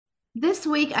This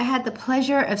week, I had the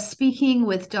pleasure of speaking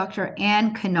with Dr.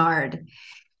 Ann Kennard.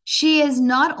 She is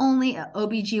not only an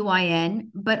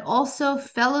OBGYN, but also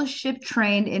fellowship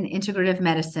trained in integrative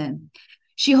medicine.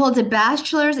 She holds a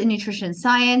bachelor's in nutrition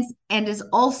science and is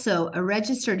also a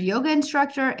registered yoga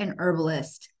instructor and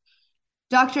herbalist.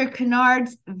 Dr.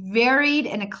 Kennard's varied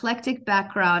and eclectic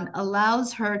background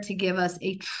allows her to give us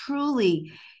a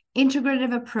truly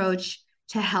integrative approach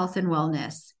to health and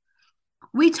wellness.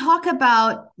 We talk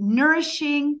about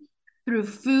nourishing through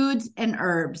foods and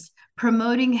herbs,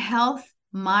 promoting health,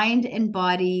 mind and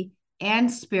body,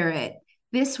 and spirit.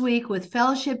 This week with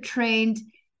fellowship trained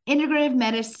integrative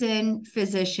medicine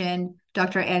physician,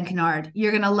 Dr. Ann Kennard.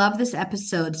 You're going to love this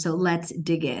episode, so let's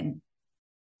dig in.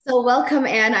 So, welcome,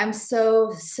 Ann. I'm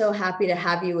so happy to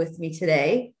have you with me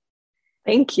today.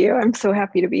 Thank you. I'm so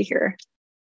happy to be here.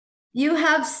 You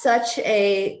have such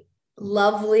a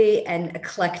lovely and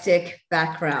eclectic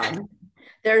background.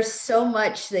 There's so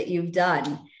much that you've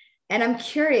done. And I'm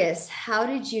curious, how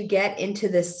did you get into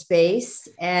this space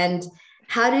and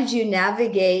how did you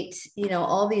navigate,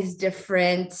 all these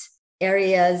different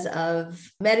areas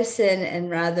of medicine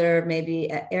and rather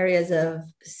maybe areas of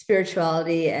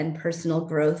spirituality and personal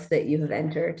growth that you have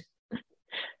entered?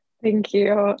 Thank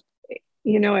you.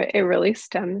 It really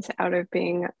stems out of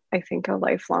being, I think, a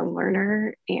lifelong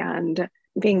learner and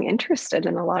being interested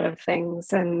in a lot of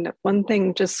things. And one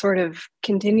thing just sort of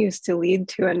continues to lead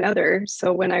to another.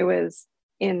 So when I was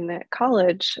in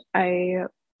college, I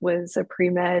was a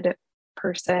pre-med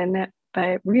person,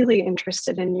 but really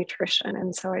interested in nutrition.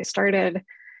 And so I started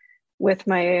with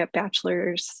my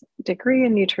bachelor's degree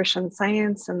in nutrition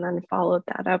science and then followed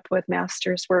that up with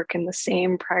master's work in the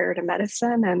same prior to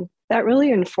medicine. And that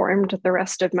really informed the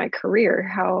rest of my career,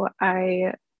 how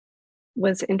I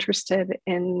was interested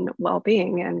in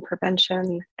well-being and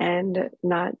prevention and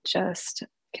not just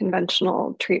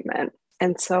conventional treatment.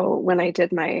 And so when I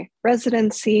did my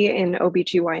residency in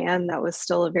OBGYN, that was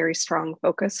still a very strong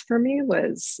focus for me,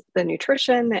 was the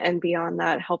nutrition, and beyond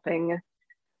that, helping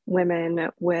women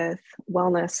with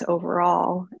wellness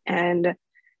overall. And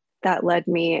that led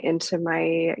me into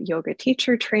my yoga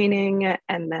teacher training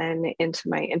and then into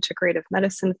my integrative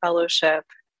medicine fellowship,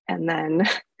 and then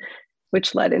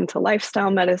which led into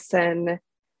lifestyle medicine,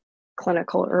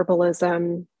 clinical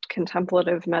herbalism,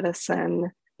 contemplative medicine.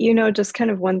 Just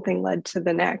kind of one thing led to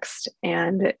the next.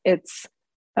 And it's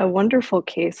a wonderful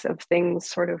case of things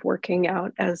sort of working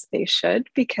out as they should,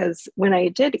 because when I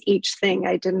did each thing,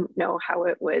 I didn't know how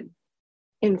it would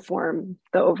inform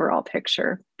the overall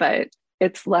picture, but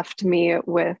it's left me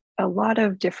with a lot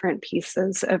of different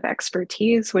pieces of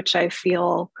expertise, which I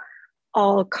feel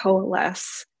all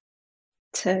coalesce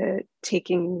to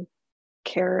taking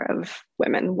care of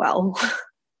women well.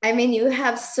 I mean, you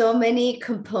have so many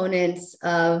components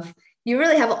you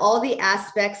really have all the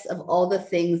aspects of all the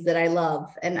things that I love.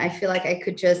 And I feel like I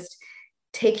could just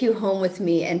take you home with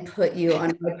me and put you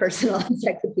on my personal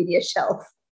encyclopedia shelf.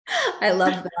 I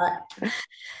love that.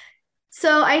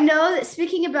 So I know that,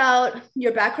 speaking about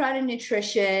your background in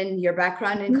nutrition, your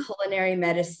background in culinary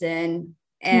medicine,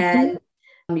 and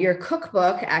your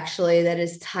cookbook, actually, that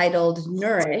is titled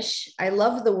Nourish. I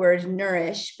love the word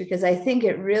nourish because I think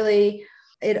it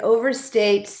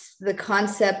overstates the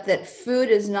concept that food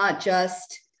is not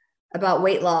just about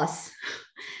weight loss,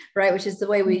 right? Which is the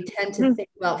way we tend to think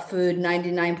about food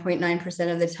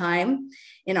 99.9% of the time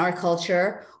in our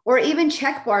culture, or even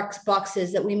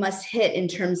boxes that we must hit in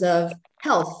terms of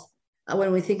health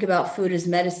when we think about food as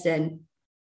medicine.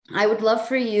 I would love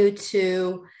for you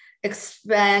to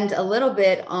expand a little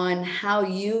bit on how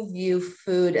you view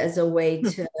food as a way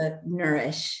to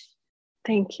nourish.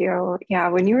 Thank you. Yeah,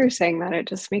 when you were saying that, it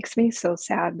just makes me so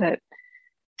sad that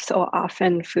so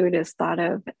often food is thought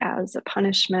of as a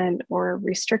punishment or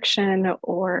restriction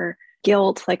or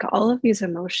guilt, like all of these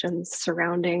emotions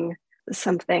surrounding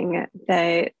something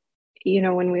that,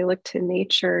 when we look to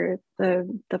nature,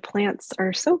 the plants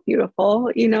are so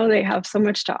beautiful. They have so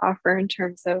much to offer in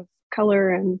terms of color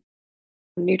and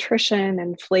nutrition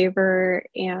and flavor.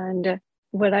 And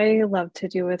what I love to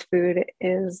do with food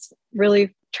is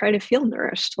really try to feel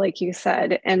nourished, like you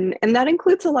said. And that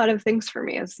includes a lot of things for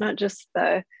me. It's not just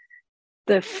the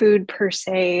food per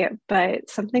se, but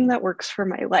something that works for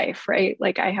my life, right?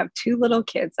 Like I have two little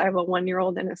kids. I have a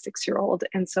 1-year-old and a 6-year-old.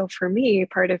 And so for me,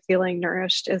 part of feeling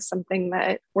nourished is something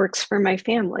that works for my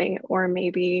family, or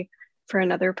maybe for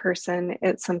another person,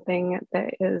 it's something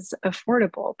that is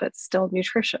affordable, but still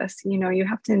nutritious. You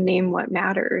have to name what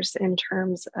matters in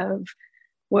terms of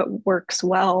what works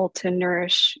well to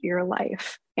nourish your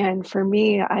life. And for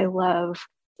me, I love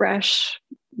fresh,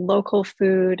 local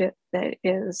food that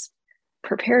is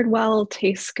prepared well,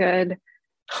 tastes good.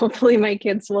 Hopefully my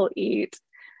kids will eat.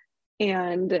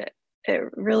 And it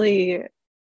really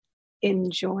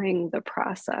enjoying the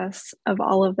process of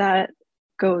all of that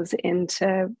goes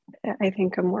into, I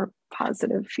think, a more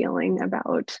positive feeling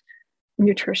about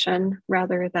nutrition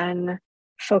rather than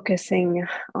focusing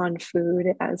on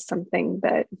food as something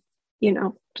that,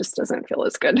 just doesn't feel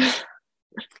as good.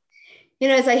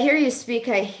 As I hear you speak,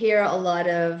 I hear a lot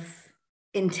of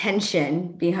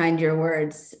intention behind your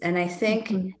words. And I think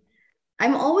Mm-hmm.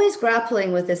 I'm always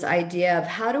grappling with this idea of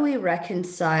how do we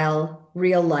reconcile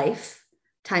real life,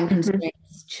 time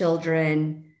constraints,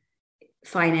 children,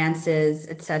 finances,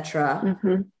 etc.,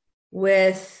 Mm-hmm.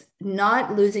 with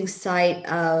not losing sight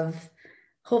of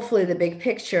hopefully the big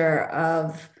picture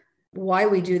of why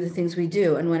we do the things we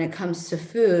do. And when it comes to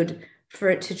food, for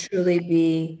it to truly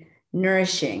be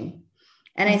nourishing.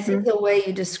 And I think Mm-hmm. the way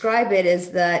you describe it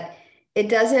is that it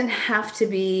doesn't have to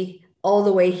be all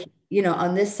the way,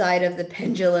 on this side of the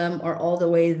pendulum or all the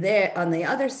way there on the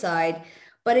other side,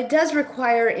 but it does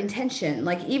require intention.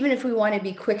 Like, even if we want to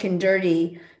be quick and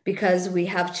dirty because we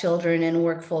have children and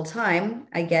work full time,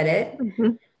 I get it. Mm-hmm.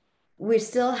 We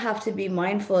still have to be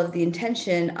mindful of the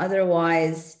intention.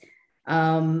 Otherwise,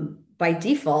 by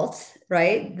default,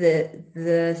 right,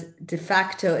 the de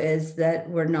facto is that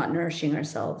we're not nourishing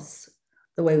ourselves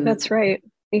the way we. That's right.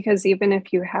 Because even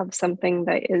if you have something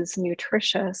that is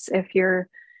nutritious, if you're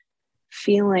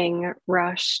feeling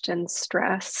rushed and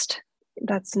stressed,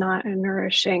 that's not a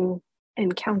nourishing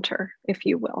encounter, if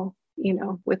you will,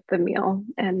 with the meal.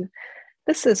 And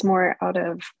this is more out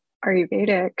of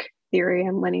Ayurvedic theory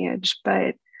and lineage,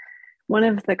 but one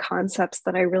of the concepts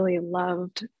that I really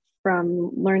loved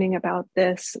from learning about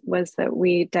this was that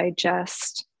we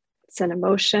digest and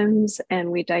emotions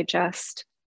and we digest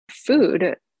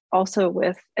food also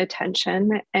with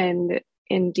attention. And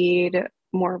indeed,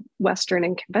 more Western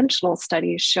and conventional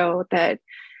studies show that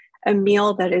a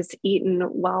meal that is eaten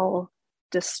while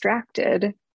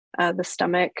distracted, the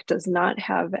stomach does not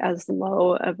have as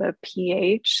low of a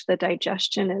pH. The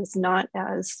digestion is not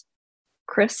as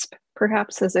crisp,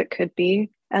 perhaps, as it could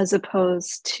be, as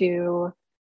opposed to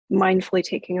mindfully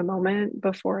taking a moment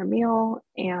before a meal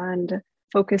and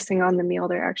focusing on the meal.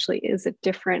 There actually is a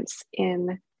difference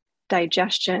in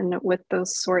digestion with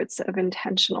those sorts of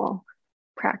intentional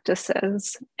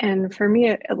practices. And for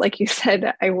me, like you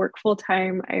said, I work full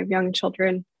time. I have young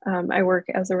children. I work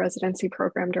as a residency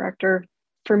program director.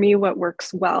 For me, what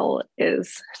works well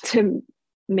is to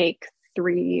make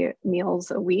 3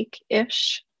 meals a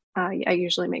week-ish. I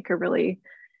usually make a really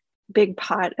big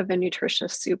pot of a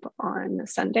nutritious soup on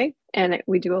Sunday, and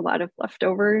we do a lot of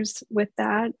leftovers with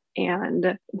that.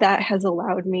 And that has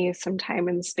allowed me some time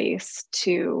and space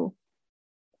to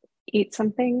eat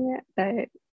something that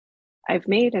I've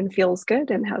made and feels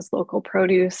good and has local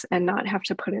produce, and not have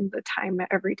to put in the time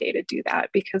every day to do that,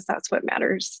 because that's what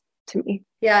matters to me.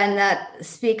 Yeah, and that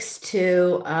speaks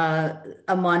to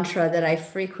a mantra that I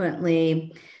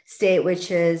frequently state,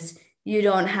 which is you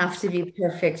don't have to be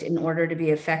perfect in order to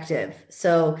be effective.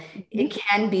 So it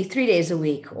can be 3 days a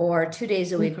week or 2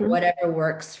 days a week or whatever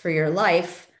works for your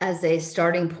life as a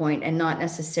starting point, and not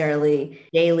necessarily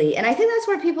daily. And I think that's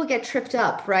where people get tripped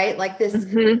up, right? Like this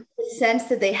sense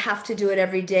that they have to do it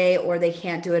every day or they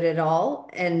can't do it at all.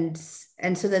 And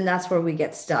so then that's where we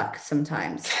get stuck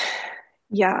sometimes.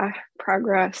 Yeah,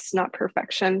 progress, not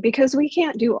perfection, because we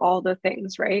can't do all the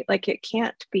things, right? Like, it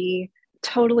can't be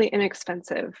totally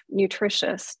inexpensive,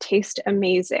 nutritious, taste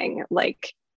amazing,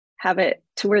 like have it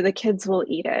to where the kids will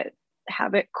eat it,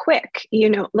 have it quick,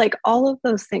 like all of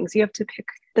those things. You have to pick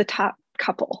the top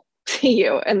couple to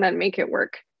you and then make it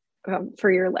work for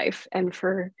your life. And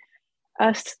for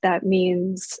us, that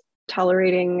means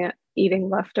tolerating eating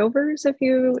leftovers a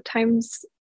few times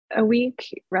a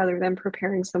week rather than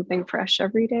preparing something fresh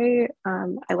every day.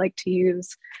 I like to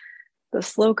use the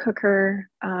slow cooker,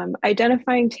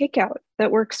 identifying takeout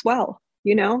that works well.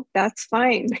 That's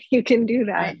fine. You can do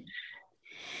that. Right.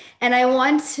 And I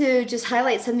want to just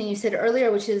highlight something you said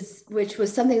earlier, which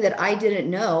was something that I didn't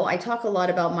know. I talk a lot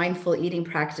about mindful eating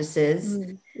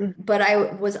practices, but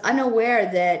I was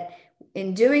unaware that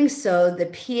in doing so, the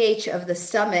pH of the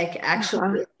stomach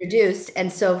actually is reduced.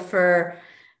 And so for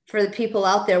the people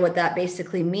out there, what that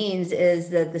basically means is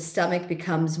that the stomach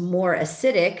becomes more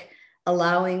acidic,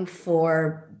 allowing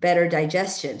for better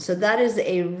digestion. So that is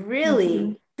a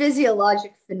really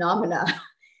physiologic phenomena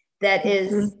that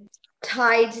is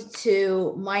tied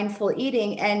to mindful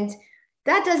eating. And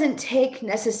that doesn't take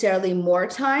necessarily more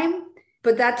time,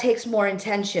 but that takes more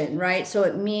intention, right? So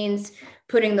it means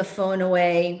putting the phone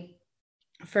away.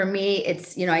 For me,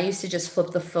 it's, I used to just flip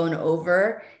the phone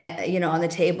over on the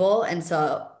table. And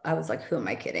so I was like, who am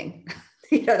I kidding?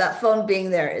 That phone being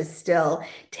there is still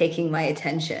taking my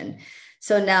attention.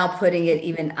 So now putting it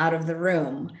even out of the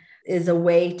room is a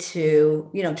way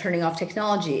to, turning off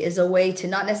technology is a way to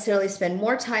not necessarily spend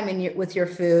more time with your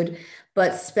food,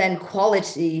 but spend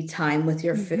quality time with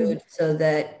your food so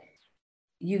that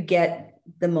you get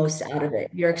the most out of it.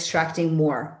 You're extracting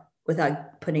more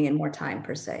without putting in more time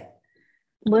per se.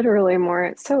 Literally more.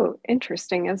 It's so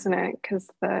interesting, isn't it? Because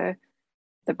the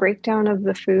breakdown of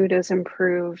the food is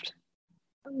improved,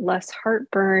 less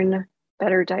heartburn,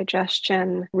 better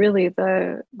digestion. Really,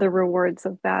 the rewards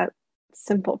of that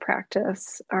simple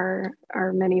practice are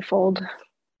manifold.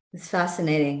 It's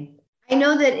fascinating. I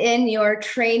know that in your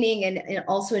training and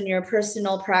also in your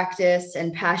personal practice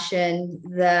and passion,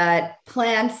 that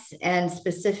plants and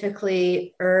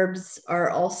specifically herbs are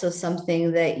also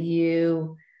something that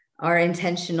you are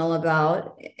intentional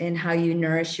about in how you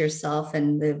nourish yourself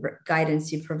and the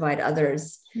guidance you provide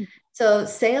others. So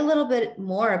say a little bit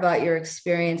more about your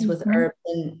experience with herbs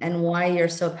and why you're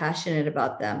so passionate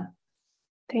about them.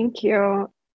 Thank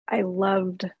you. I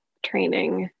loved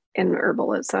training in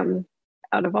herbalism.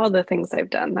 Out of all the things I've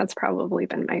done, that's probably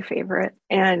been my favorite.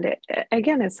 And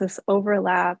again, it's this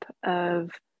overlap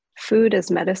of food as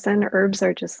medicine. Herbs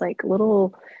are just like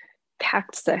little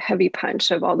packs a heavy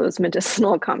punch of all those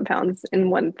medicinal compounds in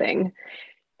one thing.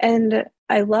 And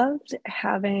I loved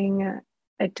having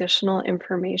additional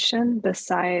information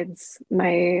besides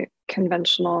my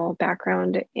conventional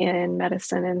background in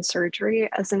medicine and surgery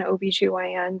as an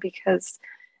OBGYN, because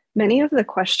many of the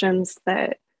questions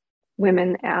that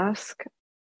women ask,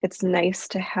 it's nice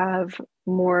to have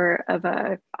more of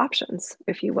a options,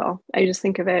 if you will. I just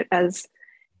think of it as,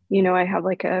 I have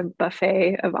like a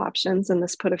buffet of options, and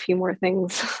this put a few more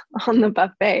things on the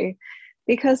buffet,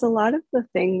 because a lot of the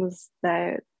things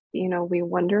that, we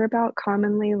wonder about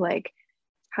commonly, like,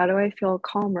 how do I feel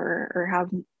calmer or have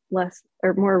less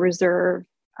or more reserve?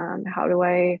 How do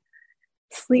I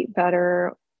sleep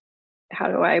better? How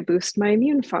do I boost my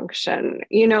immune function?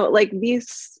 Like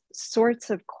these sorts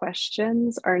of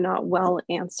questions are not well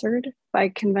answered by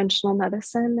conventional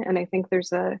medicine. And I think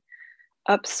there's a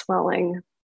upswelling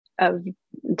of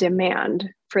demand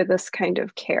for this kind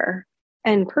of care.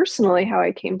 And personally, how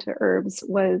I came to herbs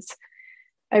was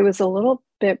I was a little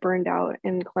bit burned out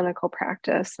in clinical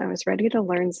practice. I was ready to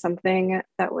learn something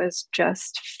that was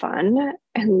just fun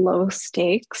and low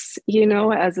stakes.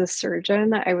 As a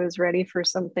surgeon, I was ready for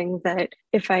something that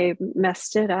if I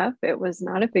messed it up, it was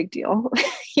not a big deal,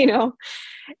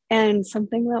 and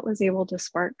something that was able to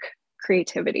spark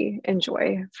creativity and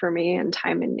joy for me and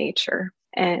time in nature.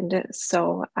 And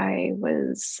so I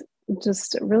was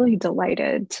just really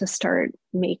delighted to start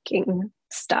making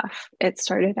stuff. It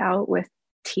started out with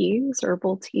teas,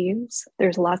 herbal teas.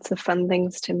 There's lots of fun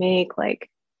things to make, like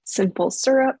simple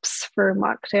syrups for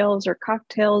mocktails or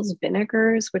cocktails,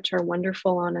 vinegars, which are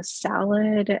wonderful on a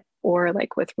salad, or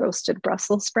like with roasted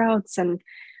Brussels sprouts. And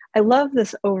I love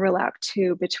this overlap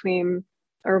too between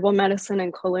herbal medicine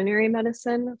and culinary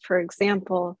medicine. For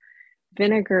example,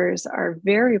 vinegars are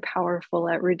very powerful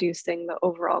at reducing the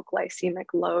overall glycemic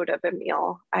load of a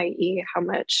meal, i.e., how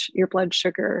much your blood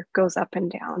sugar goes up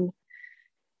and down.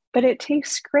 But it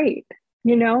tastes great,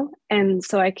 And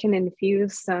so I can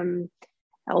infuse some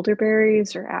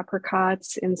elderberries or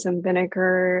apricots in some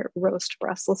vinegar, roast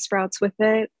Brussels sprouts with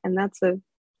it. And that's a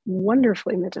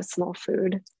wonderfully medicinal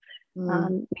food.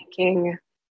 Making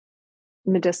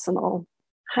medicinal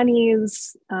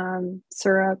honeys,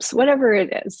 syrups, whatever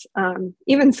it is,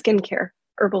 even skincare.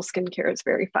 Herbal skincare is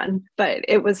very fun, but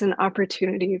it was an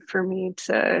opportunity for me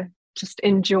to just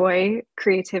enjoy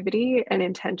creativity and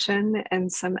intention and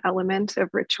some element of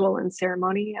ritual and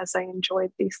ceremony as I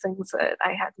enjoyed these things that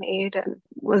I had made, and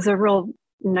was a real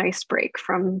nice break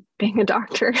from being a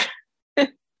doctor.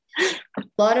 A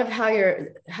lot of how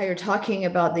you're talking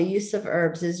about the use of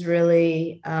herbs is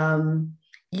really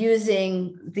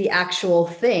using the actual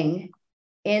thing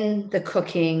in the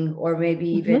cooking, or maybe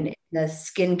even in the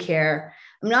skincare.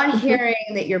 I'm not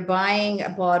hearing that you're buying a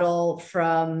bottle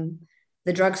from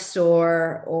the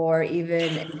drugstore or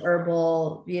even an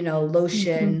herbal,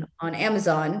 lotion on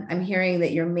Amazon. I'm hearing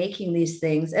that you're making these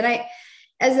things. And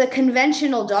as a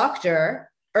conventional doctor,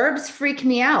 herbs freak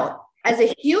me out. As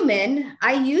a human,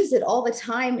 I use it all the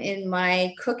time in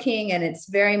my cooking, and it's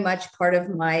very much part of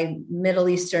my Middle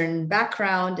Eastern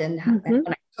background and when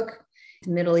I cook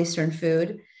Middle Eastern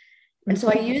food. And so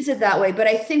I use it that way. But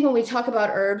I think when we talk about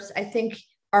herbs, I think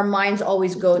our minds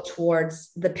always go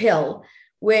towards the pill,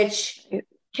 which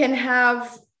can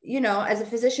have, as a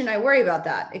physician, I worry about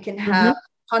that. It can have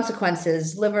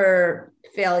consequences, liver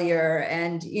failure,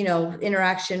 and,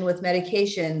 interaction with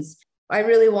medications. I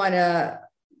really want to,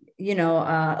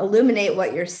 illuminate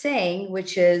what you're saying,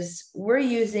 which is we're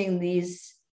using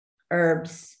these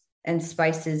herbs and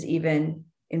spices even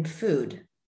in food,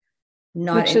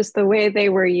 which is the way they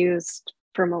were used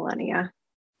for millennia.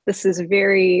 This is a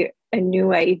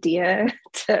new idea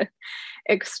to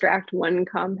extract one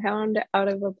compound out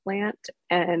of a plant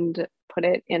and put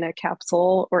it in a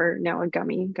capsule, or now a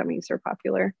gummy. Gummies are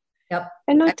popular. Yep.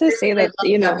 And not to say that,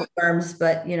 worms,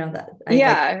 but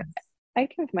I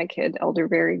give my kid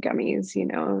elderberry gummies,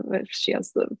 if she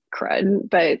has the crud.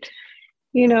 But,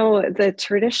 the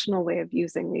traditional way of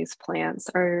using these plants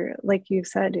are, like you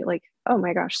said, like, oh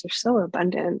my gosh, they're so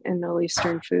abundant in Middle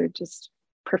Eastern food, just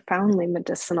profoundly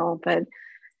medicinal. But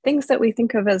things that we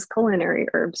think of as culinary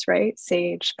herbs, right?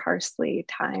 Sage, parsley,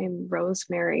 thyme,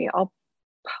 rosemary, all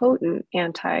potent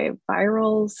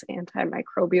antivirals,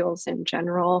 antimicrobials in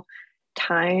general.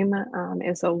 Thyme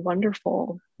is a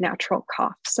wonderful natural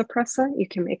cough suppressant. You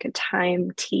can make a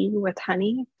thyme tea with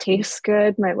honey. Tastes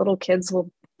good. My little kids will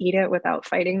eat it without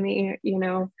fighting me,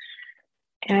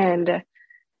 and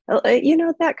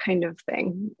that kind of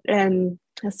thing. And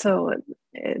so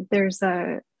there's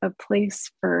a place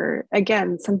for,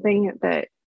 again, something that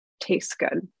tastes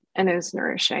good and is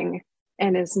nourishing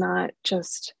and is not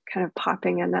just kind of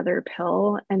popping another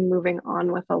pill and moving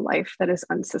on with a life that is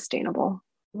unsustainable.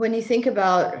 When you think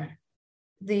about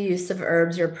the use of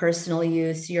herbs or personal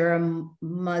use, you're a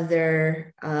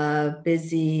mother,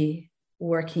 busy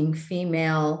working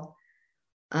female.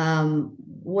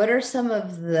 What are some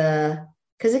of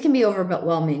because it can be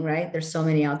overwhelming, right? There's so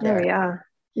many out there. Oh, yeah.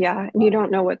 Yeah. And you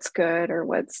don't know what's good or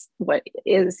what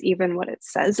is even what it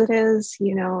says it is,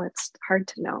 it's hard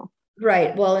to know.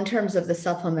 Right. Well, in terms of the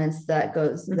supplements,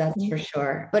 that's for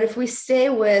sure. But if we stay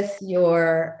with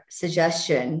your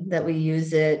suggestion that we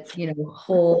use it,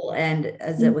 whole and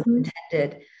as it was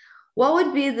intended, what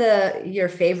would be your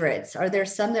favorites? Are there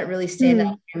some that really stand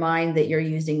out in your mind that you're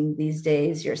using these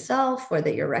days yourself, or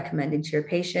that you're recommending to your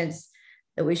patients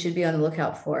that we should be on the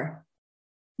lookout for?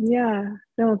 Yeah.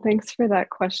 No, thanks for that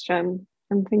question.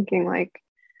 I'm thinking, like,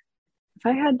 if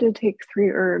I had to take 3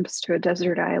 herbs to a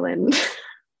desert island,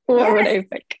 what would I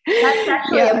pick? That's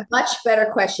actually a much better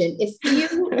question. If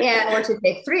you, Anne, were to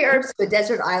take 3 herbs to a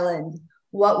desert island,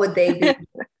 what would they be?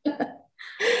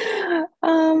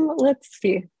 Let's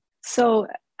see. So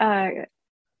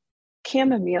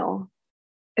chamomile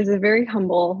is a very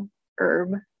humble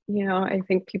herb. I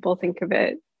think people think of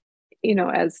it,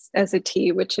 as a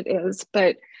tea, which it is,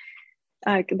 but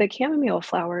the chamomile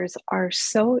flowers are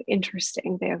so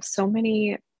interesting. They have so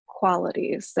many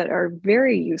qualities that are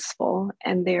very useful,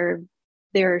 and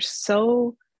they're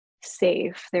so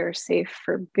safe. They're safe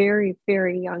for very,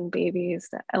 very young babies,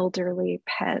 the elderly,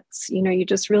 pets. You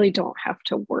just really don't have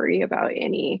to worry about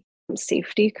any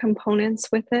safety components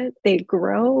with it. They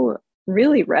grow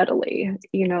really readily.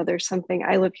 There's something,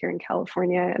 I live here in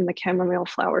California, and the chamomile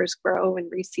flowers grow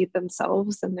and reseed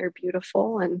themselves, and they're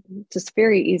beautiful and just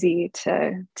very easy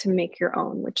to make your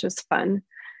own, which is fun.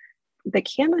 The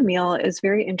chamomile is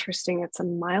very interesting. It's a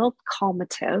mild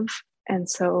calmative, and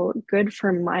so good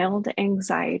for mild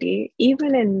anxiety,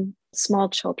 even in small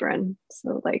children.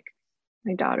 So like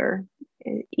my daughter,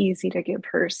 easy to give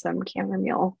her some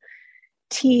chamomile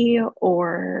tea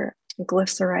or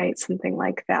glycerite, something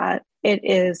like that. It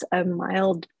is a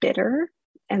mild bitter.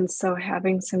 And so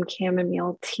having some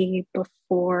chamomile tea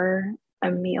before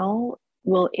a meal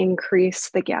will increase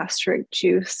the gastric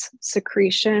juice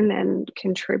secretion and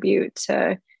contribute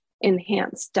to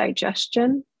enhanced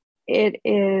digestion. It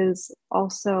is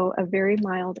also a very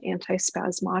mild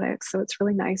antispasmodic. So it's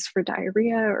really nice for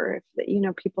diarrhea, or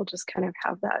if, people just kind of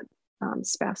have that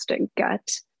spastic gut.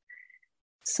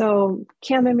 So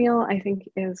chamomile, I think,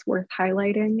 is worth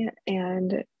highlighting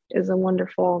and is a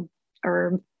wonderful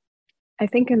herb. I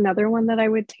think another one that I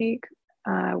would take,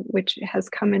 which has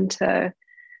come into,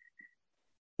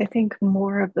 I think,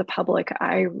 more of the public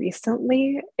eye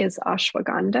recently, is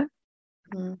ashwagandha.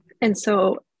 And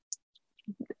so,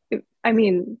 I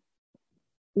mean,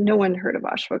 no one heard of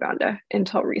ashwagandha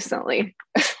until recently.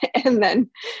 and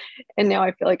now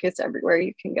I feel like it's everywhere.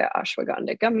 You can get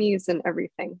ashwagandha gummies and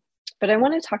everything. But I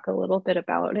want to talk a little bit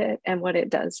about it and what it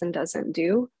does and doesn't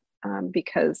do,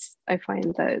 because I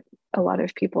find that a lot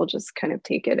of people just kind of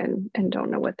take it and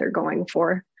don't know what they're going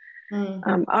for.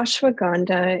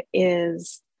 Ashwagandha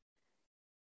is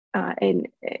an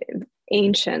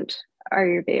ancient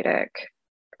Ayurvedic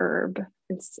herb.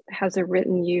 It has a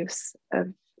written use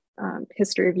of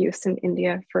history of use in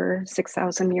India for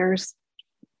 6,000 years.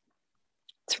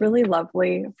 It's really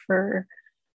lovely for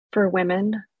for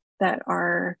women that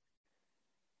are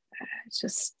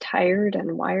just tired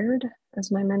and wired,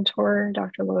 as my mentor,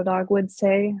 Dr. Lodog, would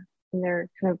say. And they're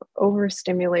kind of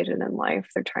overstimulated in life.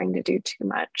 They're trying to do too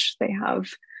much. They have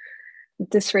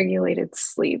dysregulated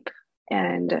sleep,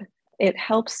 and it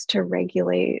helps to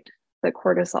regulate the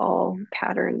cortisol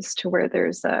patterns to where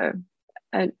there's a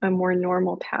more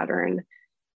normal pattern,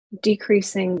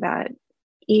 decreasing that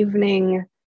evening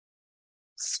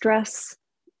stress,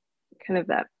 kind of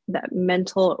that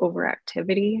mental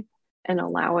overactivity, and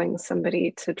allowing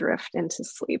somebody to drift into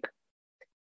sleep.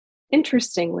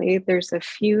 Interestingly, there's a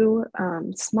few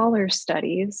smaller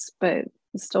studies, but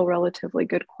still relatively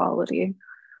good quality,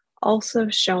 also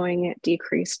showing it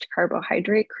decreased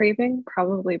carbohydrate craving,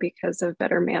 probably because of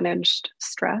better managed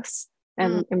stress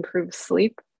and improved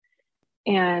sleep,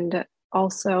 and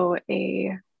also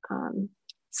a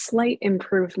slight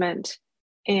improvement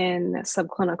in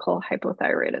subclinical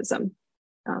hypothyroidism,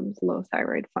 low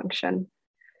thyroid function.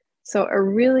 So a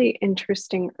really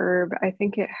interesting herb. I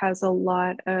think it has a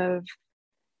lot of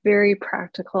very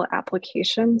practical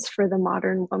applications for the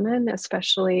modern woman,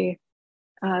 especially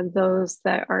those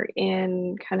that are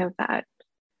in kind of that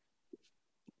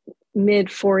mid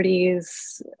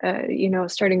 40s,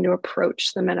 starting to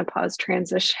approach the menopause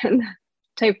transition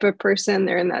type of person.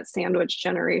 They're in that sandwich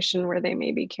generation where they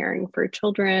may be caring for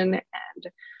children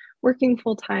and working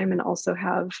full time and also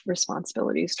have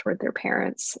responsibilities toward their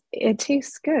parents. It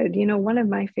tastes good. One of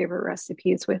my favorite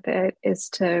recipes with it is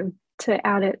to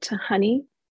add it to honey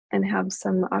and have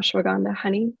some ashwagandha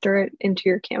honey, stir it into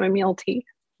your chamomile tea.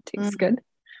 It tastes good.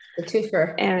 The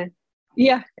twofer. And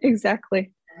yeah,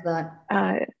 exactly.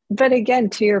 But again,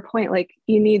 to your point, like,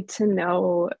 you need to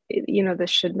know, this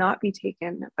should not be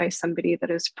taken by somebody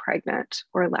that is pregnant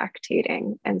or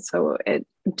lactating. And so it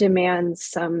demands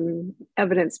some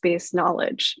evidence-based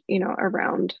knowledge,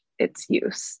 around its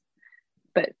use.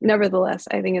 But nevertheless,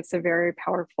 I think it's a very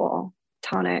powerful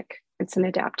tonic. It's an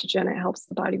adaptogen. It helps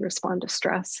the body respond to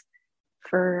stress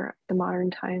for the modern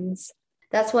times.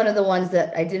 That's one of the ones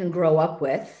that I didn't grow up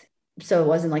with. So it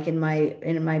wasn't like in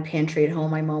my pantry at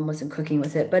home. My mom wasn't cooking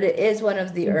with it, but it is one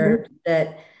of the herbs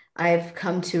that I've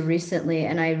come to recently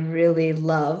and I really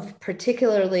love,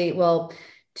 particularly, well,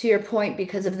 to your point,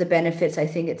 because of the benefits. I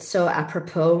think it's so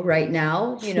apropos right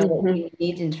now, what we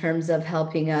need in terms of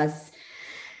helping us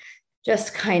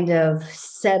just kind of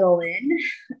settle in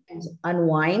and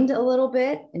unwind a little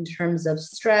bit in terms of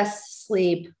stress,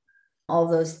 sleep, all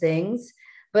those things,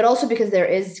 but also because there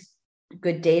is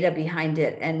good data behind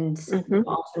it. And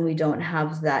often we don't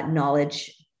have that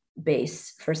knowledge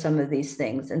base for some of these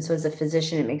things. And so as a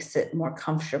physician, it makes it more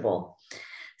comfortable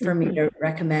for me to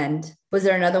recommend. Was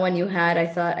there another one you had? I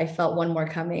thought I felt one more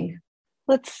coming.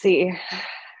 Let's see.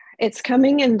 It's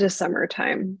coming into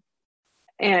summertime.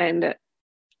 And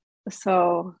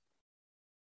so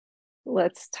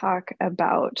let's talk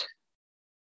about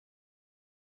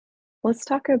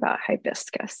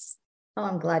hibiscus. Oh,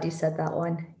 I'm glad you said that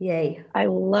one. Yay. I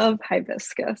love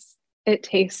hibiscus. It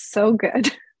tastes so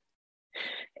good.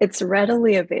 It's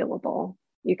readily available.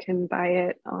 You can buy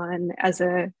it as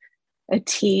a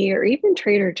tea, or even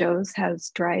Trader Joe's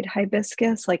has dried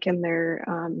hibiscus, like in their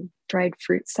dried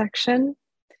fruit section.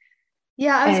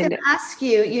 Yeah, I was going to ask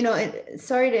you,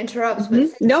 sorry to interrupt, but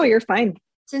no, you're fine.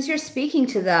 Since you're speaking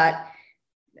to that,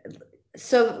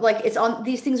 so like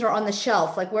these things are on the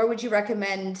shelf. Like, where would you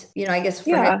recommend, I guess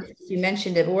you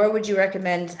mentioned it, but where would you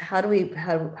recommend, how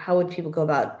would people go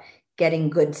about getting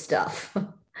good stuff?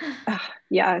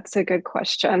 Yeah, it's a good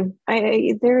question.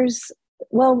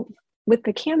 With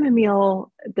the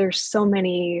chamomile, there's so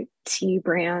many tea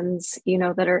brands,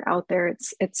 that are out there.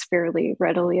 It's fairly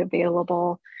readily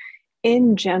available.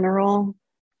 In general,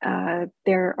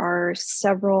 there are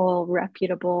several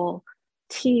reputable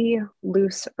tea,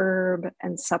 loose herb,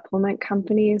 and supplement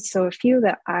companies. So a few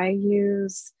that I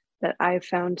use that I've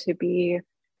found to be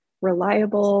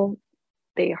reliable.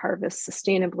 They harvest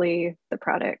sustainably. The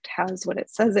product has what it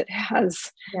says it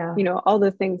has, all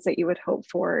the things that you would hope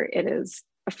for. It is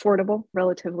affordable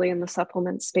relatively in the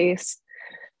supplement space.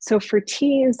 So for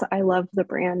teas, I love the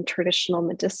brand Traditional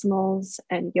Medicinals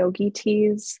and Yogi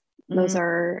Teas. Those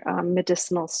are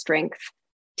medicinal strength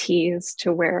teas,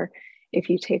 to where if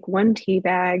you take one tea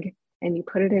bag and you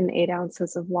put it in 8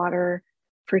 ounces of water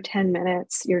for 10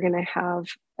 minutes, you're going to have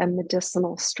a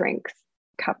medicinal strength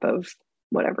cup of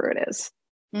whatever it is.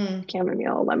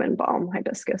 Chamomile, lemon balm,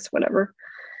 hibiscus, whatever.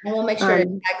 And we'll make sure to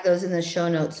tag those in the show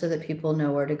notes so that people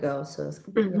know where to go. So,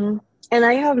 And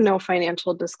I have no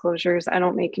financial disclosures. I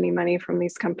don't make any money from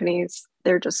these companies.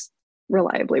 They're just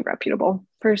reliably reputable.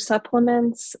 For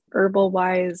supplements, Herbal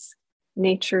Wise,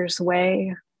 Nature's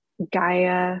Way,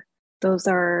 Gaia. Those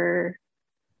are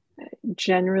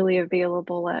generally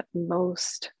available at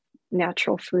most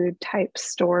natural food type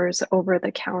stores over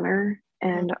the counter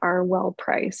and are well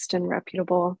priced and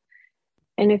reputable.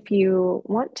 And if you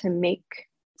want to make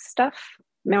stuff,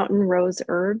 Mountain Rose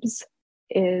Herbs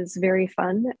is very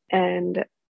fun and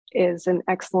is an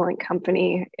excellent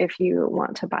company if you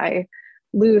want to buy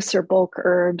loose or bulk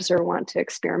herbs or want to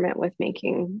experiment with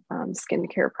making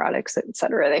skincare products,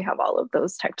 etc. They have all of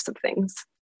those types of things.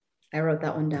 I wrote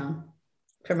that one down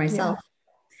for myself.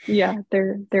 Yeah,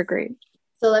 they're great.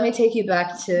 So let me take you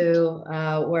back to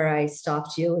where I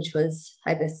stopped you, which was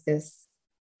hibiscus.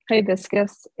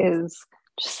 Hibiscus is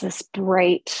just this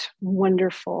bright,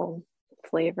 wonderful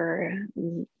flavor.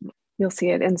 You'll see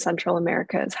it in Central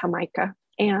America as Jamaica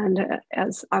and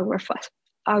as agua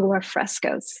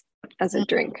frescas as a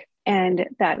drink. And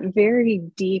that very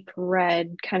deep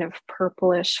red, kind of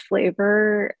purplish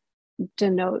flavor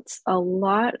denotes a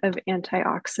lot of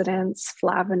antioxidants,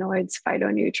 flavonoids,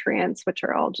 phytonutrients, which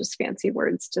are all just fancy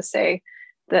words to say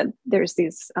that there's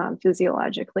these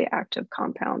physiologically active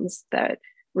compounds that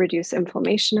reduce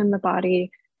inflammation in the body.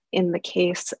 In the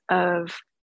case of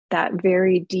that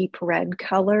very deep red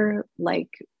color, like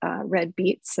red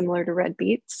beets, similar to red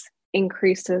beets,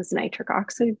 increases nitric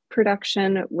oxide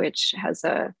production, which has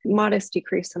a modest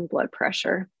decrease in blood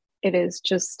pressure. It is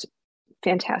just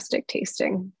fantastic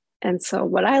tasting. And so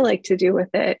what I like to do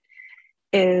with it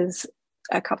is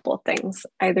a couple of things.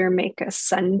 Either make a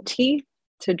sun tea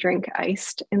to drink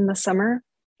iced in the summer.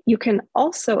 You can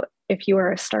also, if you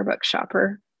are a Starbucks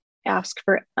shopper, ask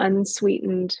for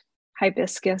unsweetened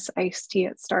hibiscus iced tea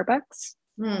at Starbucks.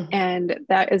 And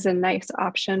that is a nice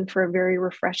option for a very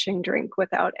refreshing drink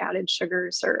without added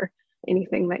sugars or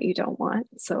anything that you don't want.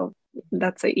 So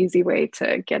that's an easy way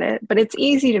to get it. But it's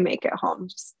easy to make at home.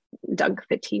 Just dunk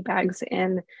the tea bags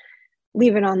in,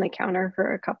 leave it on the counter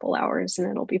for a couple hours,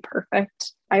 and it'll be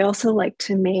perfect. I also like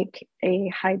to make a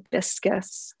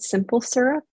hibiscus simple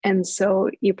syrup. And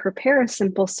so you prepare a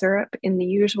simple syrup in the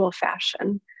usual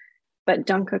fashion, but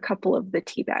dunk a couple of the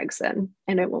tea bags in,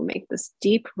 and it will make this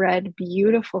deep red,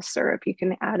 beautiful syrup. You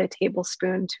can add a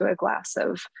tablespoon to a glass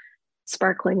of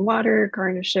sparkling water,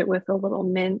 garnish it with a little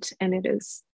mint, and it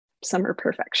is summer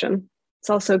perfection. It's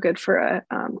also good for a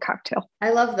cocktail. I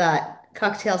love that.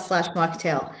 Cocktail /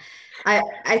 mocktail.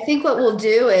 I think what we'll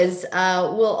do is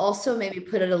we'll also maybe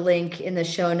put a link in the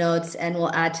show notes, and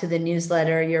we'll add to the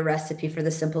newsletter your recipe for the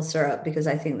simple syrup, because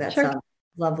I think that sounds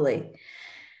lovely.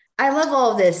 I love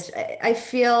all of this. I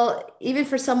feel even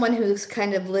for someone who's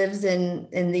kind of lives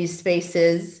in these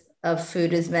spaces of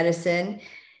food as medicine,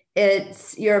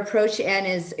 it's your approach, Anne,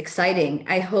 is exciting.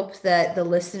 I hope that the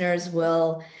listeners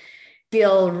will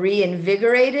feel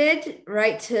reinvigorated,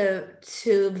 right?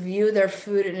 To view their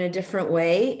food in a different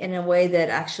way, in a way that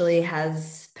actually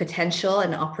has potential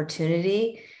and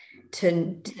opportunity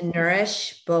to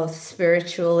nourish both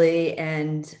spiritually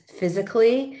and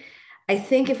physically. I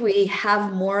think if we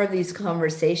have more of these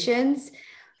conversations,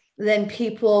 then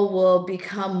people will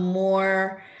become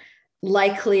more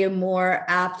likely and more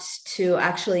apt to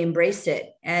actually embrace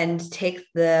it and take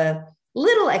the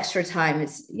little extra time.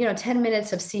 It's, 10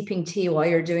 minutes of sipping tea while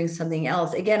you're doing something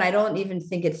else. Again, I don't even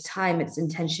think it's time, it's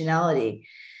intentionality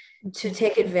to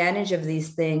take advantage of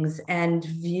these things and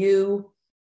view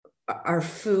our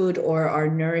food or our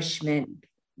nourishment,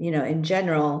 in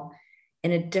general,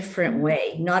 in a different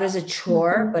way, not as a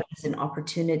chore, but as an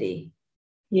opportunity.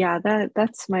 Yeah,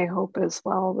 that's my hope as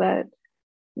well, that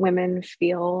women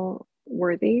feel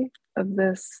worthy of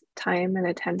this time and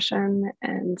attention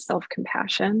and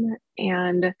self-compassion,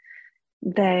 and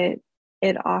that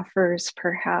it offers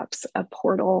perhaps a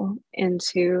portal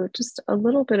into just a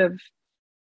little bit of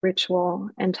ritual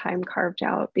and time carved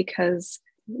out, because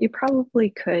you probably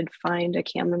could find a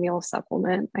chamomile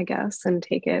supplement, I guess, and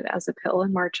take it as a pill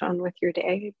and march on with your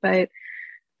day. But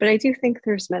I do think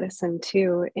there's medicine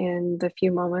too in the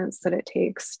few moments that it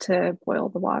takes to boil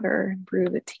the water, brew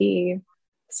the tea,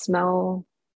 smell,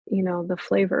 the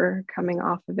flavor coming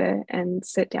off of it, and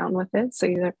sit down with it. So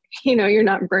you're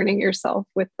not burning yourself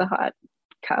with the hot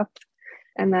cup.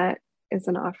 And that is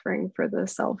an offering for the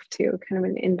self too, kind of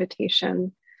an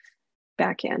invitation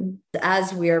back in.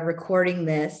 As we are recording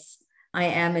this, I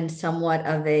am in somewhat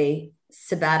of a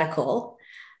sabbatical,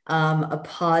 a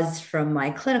pause from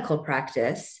my clinical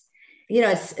practice.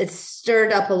 It's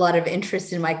stirred up a lot of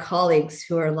interest in my colleagues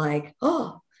who are like,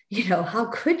 oh, how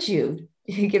could you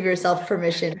give yourself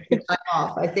permission to take time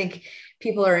off? I think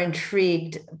people are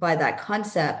intrigued by that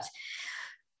concept.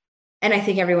 And I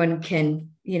think everyone can,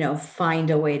 find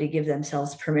a way to give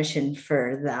themselves permission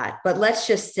for that. But let's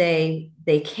just say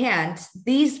they can't.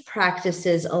 These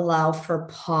practices allow for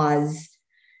pause,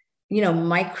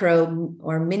 micro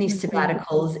or mini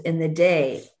sabbaticals in the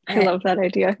day. I love that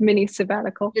idea. Mini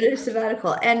sabbatical. It is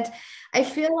sabbatical. And I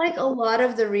feel like a lot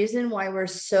of the reason why we're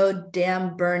so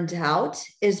damn burned out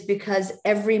is because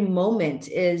every moment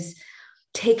is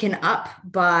taken up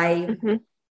by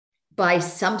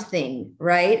something,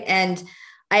 right? And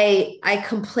I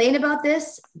complain about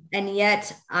this, and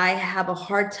yet I have a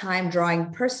hard time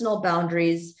drawing personal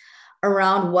boundaries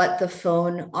around what the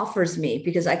phone offers me,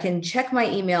 because I can check my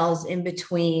emails in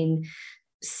between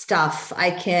stuff.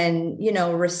 I can,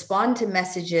 respond to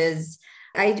messages.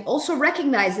 I also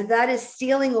recognize that that is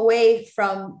stealing away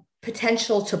from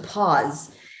potential to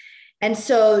pause. And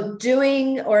so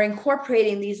doing or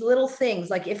incorporating these little things,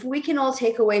 like if we can all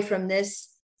take away from this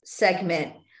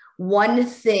segment one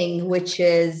thing, which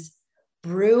is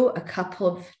brew a cup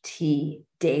of tea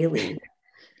daily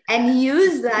and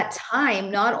use that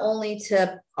time not only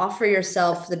to offer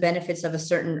yourself the benefits of a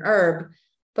certain herb,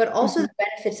 but also the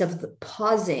benefits of the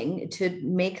pausing to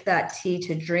make that tea,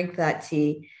 to drink that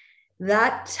tea.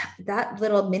 That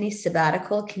little mini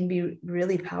sabbatical can be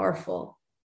really powerful.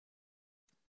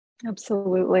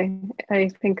 Absolutely. I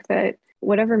think that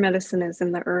whatever medicine is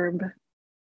in the herb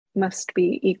must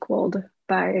be equaled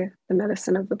by the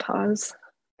medicine of the pause.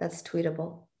 That's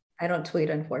tweetable. I don't tweet,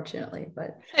 unfortunately,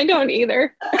 but I don't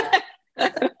either.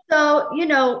 So,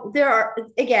 there are,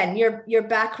 again, your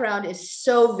background is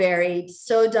so varied,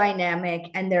 so dynamic,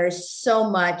 and there's so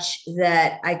much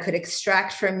that I could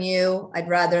extract from you. I'd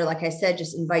rather, like I said,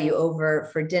 just invite you over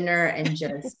for dinner and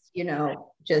just,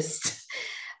 just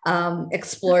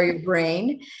explore your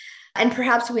brain. And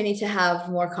perhaps we need to have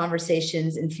more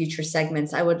conversations in future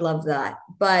segments. I would love that.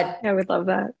 But I would love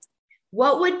that.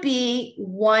 What would be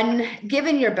one,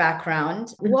 given your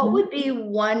background, what would be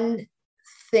one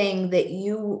thing that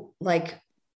you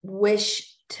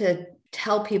wish to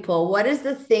tell people? What is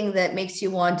the thing that makes you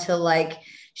want to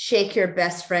shake your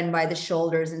best friend by the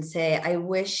shoulders and say, I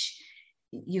wish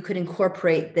you could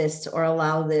incorporate this or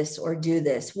allow this or do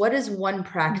this? What is one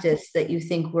practice that you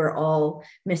think we're all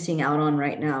missing out on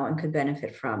right now and could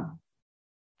benefit from?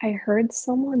 I heard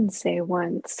someone say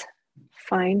once,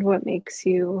 find what makes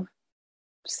you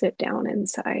sit down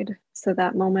inside. So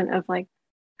that moment of kind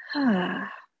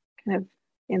of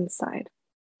inside.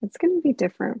 It's going to be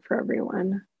different for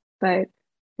everyone, but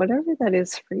whatever that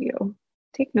is for you,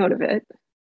 take note of it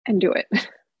and do it.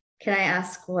 Can I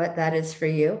ask what that is for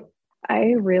you?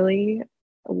 I really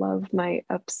love my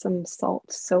Epsom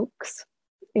salt soaks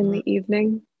in the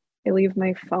evening. I leave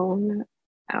my phone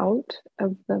out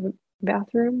of the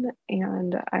bathroom,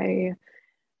 and I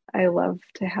love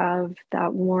to have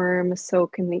that warm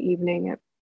soak in the evening. It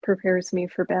prepares me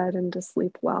for bed and to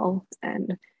sleep well,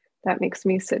 and that makes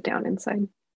me sit down inside.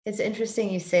 It's interesting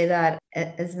you say that.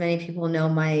 As many people know,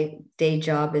 my day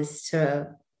job is a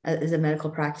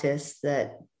medical practice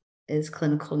that is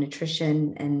clinical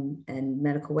nutrition and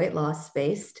medical weight loss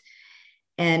based.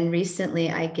 And recently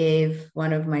I gave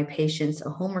one of my patients a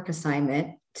homework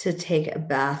assignment to take a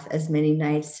bath as many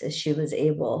nights as she was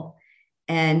able.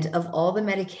 And of all the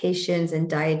medications and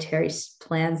dietary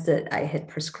plans that I had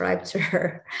prescribed to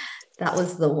her, that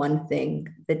was the one thing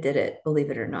that did it,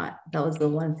 believe it or not. That was the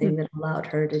one thing that allowed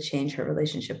her to change her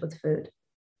relationship with food.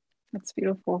 That's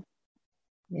beautiful.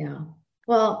 Yeah.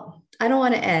 Well, I don't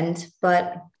want to end,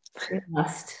 but we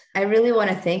must. I really want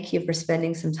to thank you for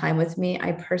spending some time with me.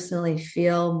 I personally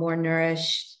feel more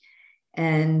nourished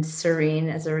and serene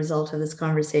as a result of this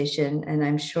conversation, and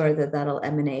I'm sure that that'll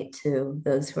emanate to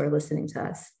those who are listening to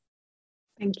us.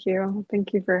 Thank you.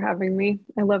 Thank you for having me.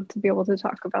 I love to be able to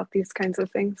talk about these kinds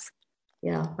of things.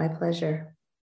 Yeah, my pleasure.